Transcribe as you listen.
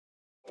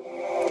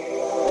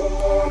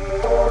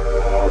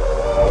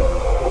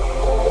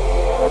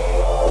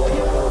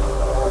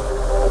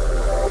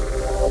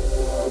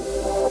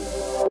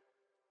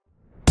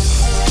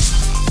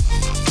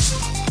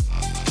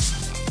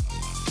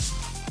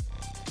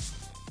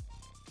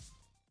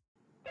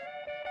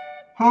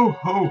Ho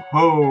ho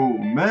ho!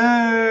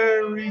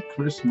 Merry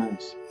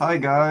Christmas! Hi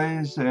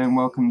guys, and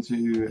welcome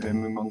to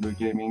Moonmongo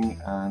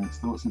Gaming and it's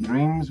Thoughts and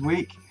Dreams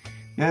week.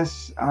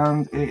 Yes,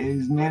 and it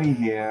is nearly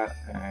here.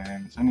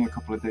 It's only a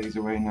couple of days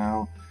away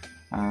now,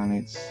 and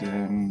it's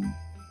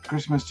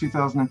Christmas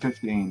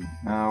 2015.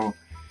 Now,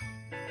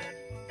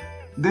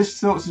 this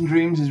Thoughts and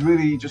Dreams is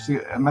really just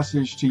a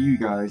message to you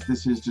guys.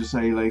 This is to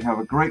say, like, have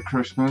a great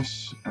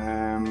Christmas,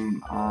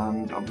 and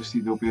obviously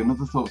there'll be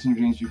another Thoughts and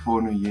Dreams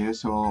before New Year,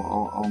 so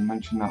I'll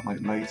mention that like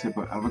later.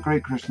 But have a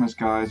great Christmas,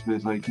 guys,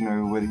 with, like, you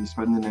know, whether you're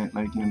spending it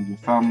like, you know, with your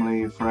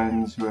family, your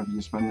friends, whoever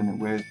you're spending it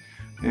with.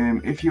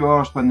 If you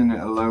are spending it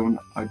alone,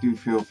 I do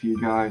feel for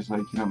you guys,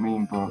 like, you know what I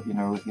mean. But you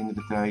know, at the end of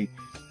the day,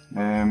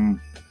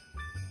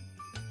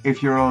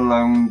 if you're all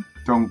alone,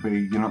 don't be,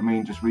 you know what I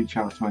mean. Just reach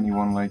out to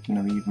anyone, like, you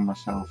know, even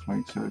myself,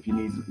 like, so if you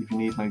need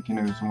like, you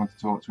know, someone to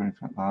talk to or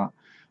anything like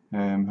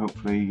that,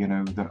 hopefully, you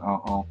know, that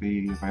I'll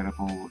be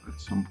available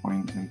at some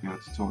point and be able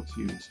to talk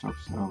to you and stuff.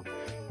 So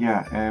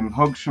yeah,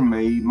 hugs from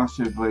me,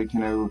 massive, like,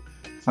 you know,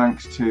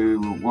 thanks to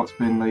what's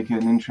been like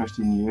an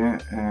interesting year.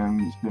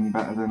 It's been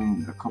better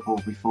than a couple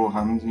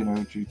beforehand, you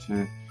know, due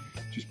to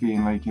just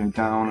being, like, you know,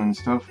 down and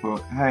stuff. But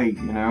hey,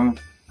 you know,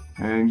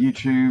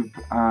 YouTube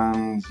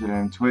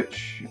and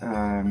Twitch,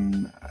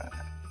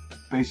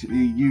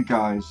 basically you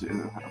guys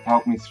have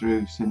helped me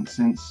through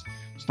since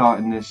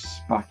starting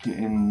this back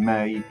in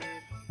May.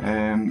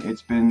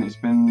 It's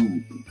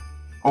been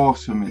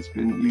awesome.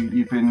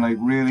 You've been like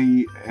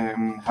really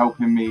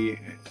helping me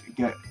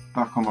get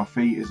back on my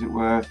feet, as it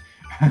were.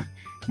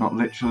 Not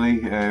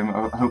literally.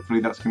 Hopefully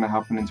that's going to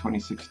happen in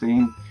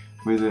 2016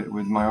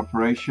 with my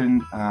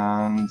operation.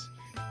 And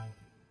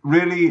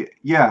really,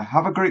 yeah,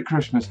 have a great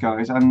Christmas,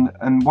 guys.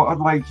 And what I'd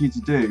like you to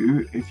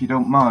do, if you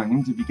don't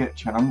mind, if you get a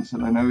chance,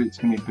 and I know it's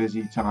going to be a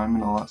busy time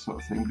and all that sort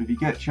of thing, but if you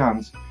get a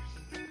chance,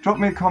 drop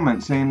me a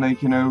comment saying,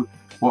 like, you know,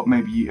 what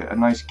maybe a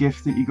nice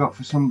gift that you got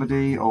for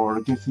somebody, or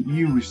a gift that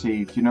you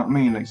received, you know what I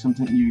mean, like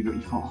something you got,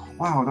 you thought, oh,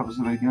 wow, that was,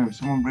 like, you know,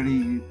 someone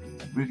really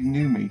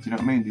knew me, do you know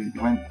what I mean,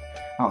 they went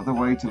out of the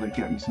way to, like,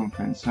 get me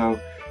something. So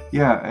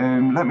yeah,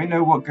 let me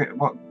know what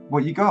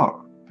you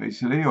got,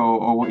 basically,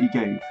 or what you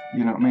gave,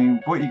 you know what I mean,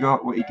 what you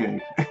got, what you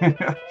gave.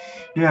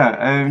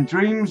 Yeah,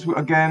 dreams,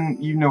 again,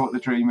 you know what the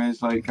dream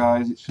is, like,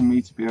 guys. It's for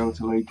me to be able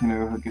to, like, you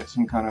know, get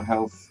some kind of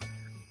health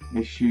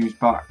issues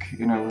back,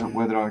 you know,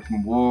 whether I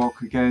can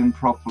walk again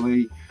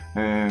properly,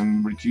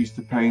 reduce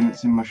the pain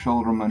that's in my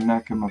shoulder and my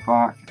neck and my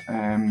back.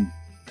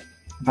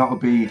 That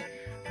would be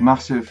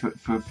massive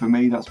for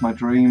me. That's my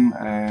dream.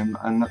 And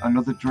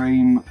another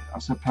dream, I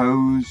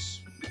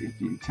suppose,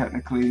 if you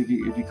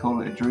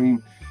call it a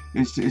dream,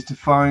 is to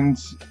find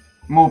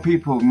more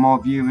people, more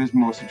viewers,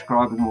 more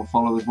subscribers, more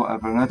followers,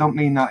 whatever. And I don't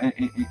mean that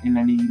in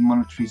any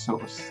monetary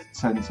sort of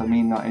sense. I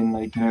mean that in,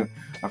 like, you know,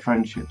 a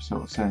friendship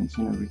sort of sense,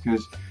 you know,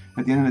 because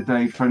at the end of the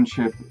day,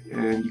 friendship,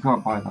 you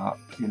can't buy that,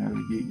 you know,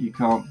 you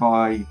can't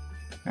buy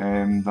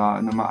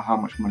that, no matter how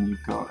much money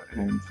you've got.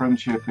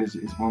 Friendship is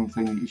one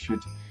thing that you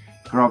should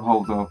grab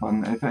hold of.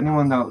 And if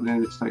anyone out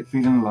there that's, like,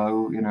 feeling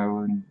low, you know,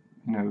 and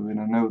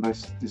I know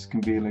this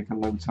can be like a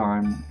low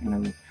time, you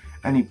know,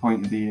 any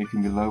point of the year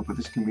can be low, but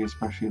this can be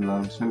especially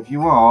low. So if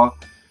you are,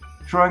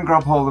 try and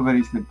grab hold of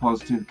anything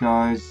positive,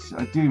 guys.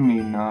 I do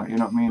mean that, you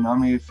know what I mean.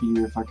 I'm here for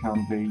you if I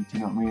can be, do you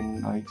know what I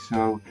mean? Like,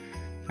 so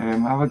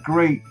have a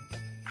great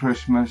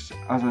Christmas,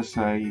 as I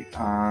say,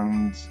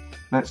 and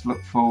let's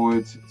look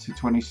forward to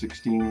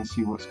 2016 and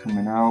see what's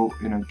coming out,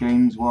 you know,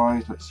 games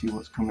wise. Let's see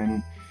what's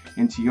coming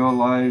into your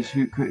lives.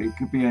 It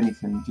could be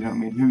anything, do you know what I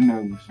mean? Who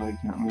knows, like,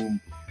 you know what I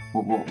mean,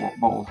 what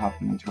will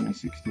happen in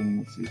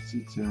 2016.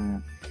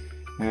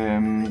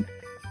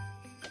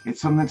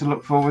 It's something to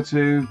look forward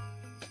to.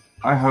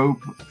 I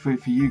hope for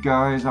you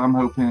guys. I'm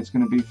hoping it's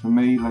going to be for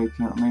me, like,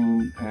 you know what I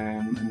mean,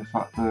 and the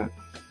fact that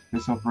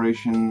this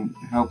operation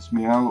helps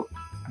me out,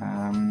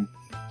 and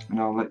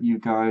I'll let you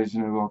guys,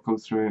 you know, I'll go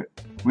through it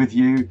with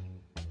you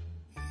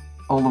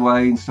all the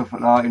way and stuff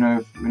like that, you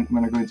know.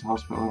 When I go into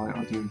hospital, like,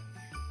 I'll do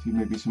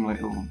maybe some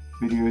little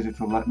videos if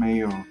they'll let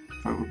me, or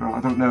photograph,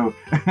 I don't know.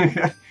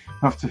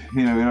 Have to,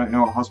 you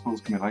know what hospitals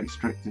can be like,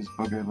 strict as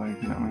bugger,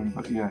 like, you know what I mean.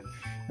 But yeah,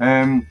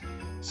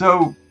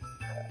 so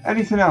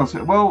anything else?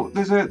 Well,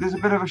 there's a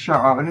bit of a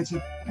shout out, and it's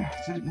an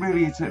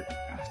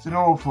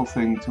awful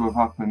thing to have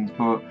happened,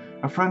 but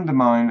a friend of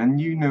mine, and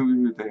you know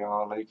who they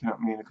are, like, you know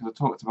what I mean, because I've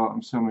talked about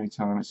them so many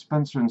times,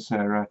 Spencer and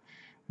Sarah,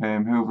 who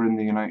are over in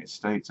the United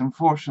States,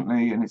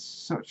 unfortunately, and it's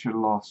such a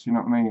loss, you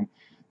know what I mean,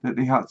 that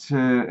they had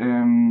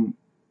to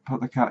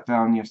put the cat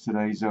down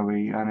yesterday,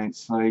 Zoe, and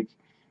it's like,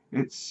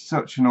 it's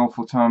such an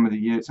awful time of the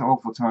year. It's an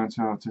awful time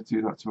to have to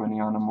do that to any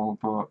animal,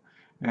 but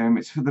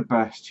it's for the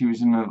best. She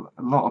was in a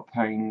lot of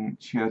pain.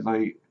 She had,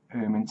 like,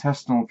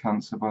 intestinal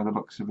cancer by the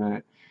looks of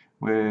it,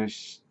 where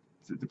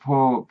the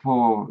poor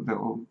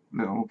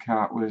little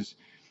cat was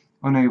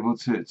unable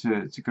to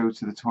go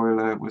to the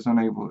toilet, it was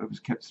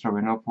kept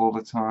throwing up all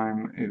the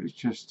time. It was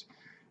just,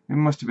 it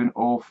must have been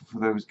awful for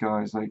those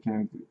guys, like, you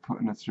know,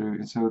 putting her through.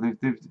 And so they've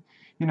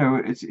you know,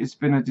 it's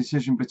been a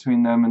decision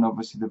between them and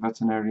obviously the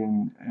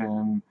veterinarian,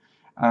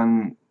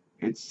 and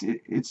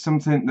it's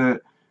something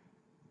that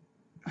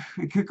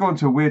it could go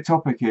into a weird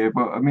topic here,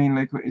 but I mean,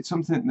 like, it's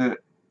something that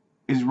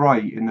is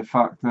right in the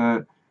fact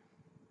that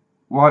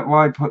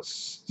why put,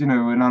 you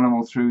know, an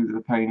animal through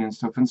the pain and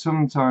stuff, and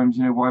sometimes,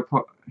 you know, why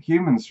put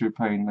humans through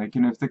pain? Like,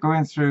 you know, if they're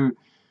going through,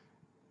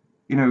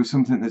 you know,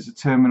 something that's a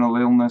terminal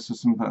illness or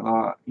something like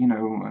that, you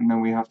know, and then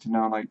we have to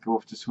now like go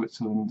off to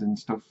Switzerland and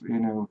stuff, you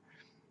know,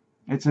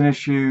 it's an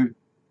issue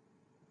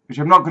which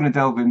I'm not going to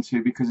delve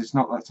into because it's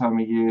not that time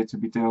of year to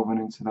be delving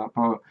into that.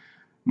 But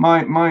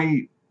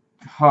my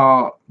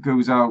heart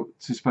goes out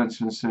to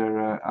Spencer and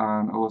Sarah,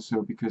 and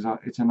also because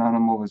it's an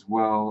animal as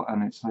well,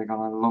 and it's like,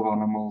 I love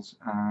animals,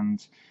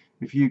 and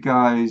if you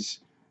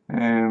guys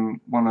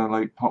want to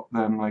like pop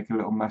them like a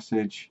little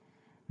message,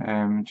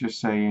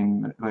 just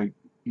saying like,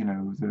 you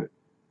know, that,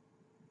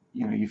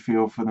 you know, you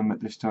feel for them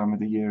at this time of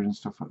the year and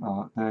stuff like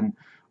that, then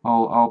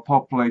I'll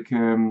pop like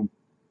a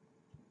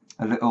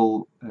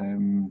little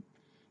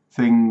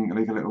thing,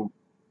 like a little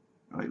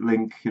like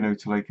link, you know,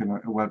 to like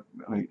a web,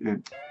 like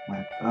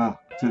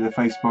to the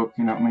Facebook,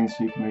 you know what I mean,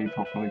 so you can maybe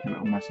pop like a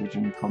little message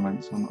in the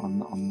comments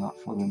on that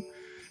for them.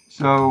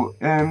 So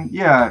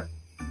yeah,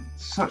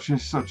 such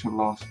a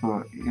loss,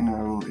 but you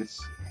know,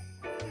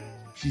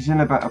 she's in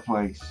a better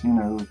place, you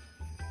know,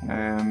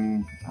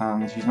 and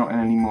she's not in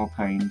any more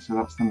pain, so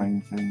that's the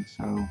main thing.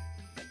 So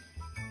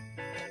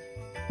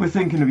we're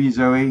thinking of you,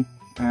 Zoe.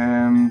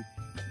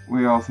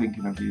 We are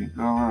thinking of you,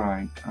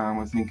 alright, and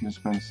we're thinking of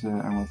Spencer,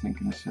 and we're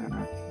thinking of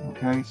Sarah.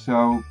 Okay,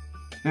 so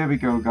there we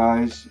go,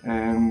 guys.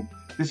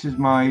 This is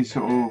my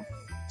sort of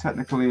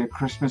technically a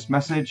Christmas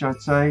message,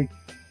 I'd say,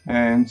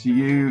 to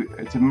you.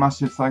 It's a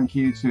massive thank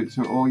you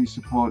to all your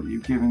support that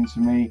you've given to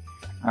me,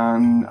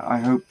 and I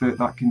hope that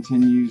that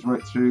continues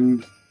right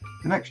through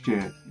the next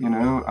year, you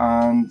know,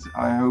 and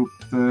I hope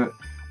that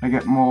I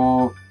get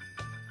more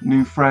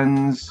new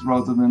friends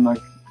rather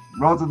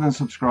than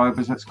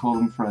subscribers. Let's call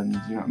them friends,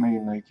 you know what I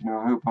mean? Like, you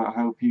know, I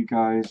hope you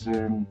guys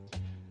are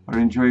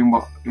enjoying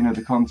what, you know,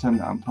 the content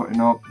that I'm putting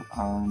up,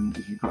 and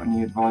if you've got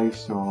any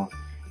advice or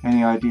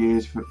any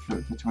ideas for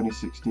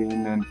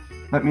 2016, then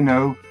let me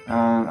know,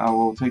 and I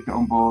will take it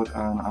on board,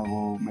 and I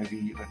will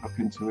maybe like look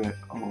into it,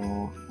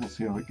 or we'll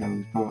see how it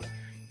goes. But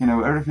you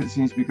know, everything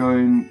seems to be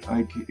going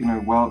like, you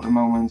know, well at the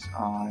moment.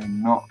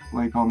 I'm not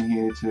like on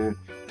here to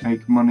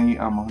make money.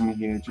 I'm on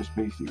here just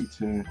basically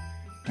to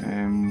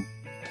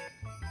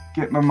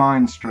get my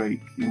mind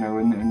straight, you know,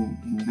 and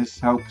this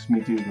helps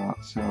me do that.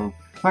 So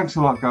thanks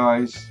a lot,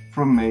 guys,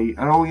 from me.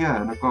 And oh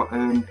yeah, and I've got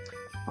a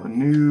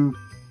new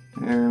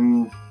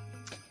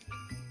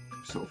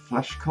sort of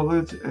flesh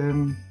coloured,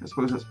 I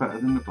suppose that's better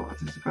than the black.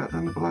 Is it better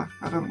than the black?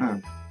 I don't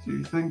know. Do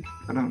you think?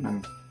 I don't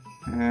know.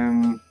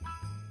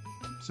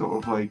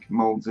 Sort of like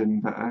moulds in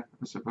better,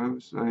 I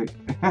suppose. Like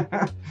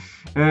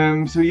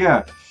so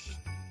yeah,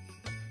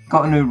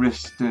 got a new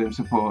wrist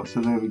support,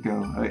 so there we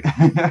go. Like,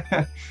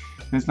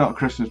 it's not a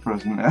Christmas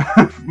present.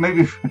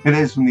 Maybe it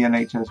is from the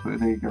NHS, but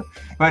there you go.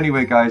 But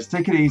anyway, guys,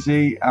 take it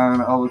easy,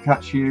 and I will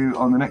catch you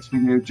on the next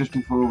video just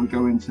before we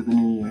go into the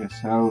new year.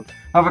 So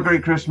have a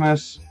great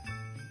Christmas.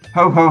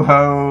 Ho ho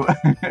ho.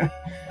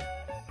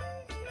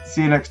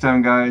 See you next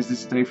time, guys.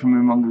 This is Dave from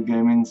Umongo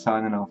Gaming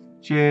signing off.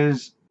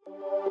 Cheers.